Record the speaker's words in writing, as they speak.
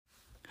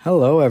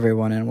Hello,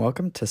 everyone, and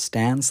welcome to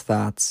Stan's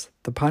Thoughts,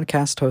 the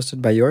podcast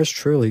hosted by yours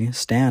truly,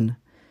 Stan.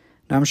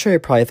 Now, I'm sure you're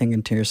probably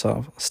thinking to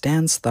yourself,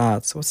 Stan's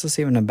Thoughts, what's this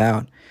even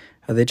about?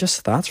 Are they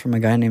just thoughts from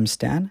a guy named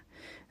Stan?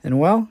 And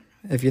well,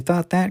 if you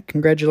thought that,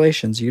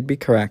 congratulations, you'd be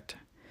correct.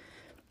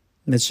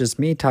 It's just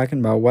me talking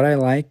about what I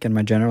like and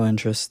my general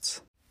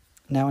interests.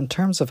 Now, in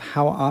terms of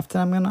how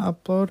often I'm going to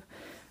upload,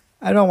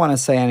 I don't want to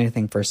say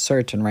anything for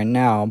certain right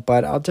now,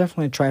 but I'll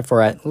definitely try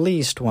for at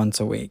least once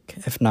a week,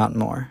 if not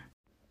more.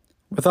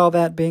 With all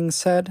that being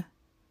said,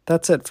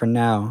 that's it for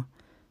now.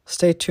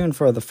 Stay tuned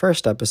for the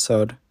first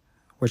episode,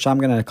 which I'm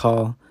going to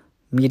call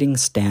Meeting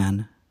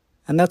Stan.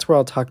 And that's where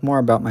I'll talk more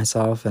about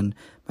myself and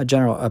my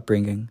general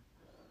upbringing.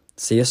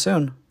 See you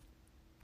soon.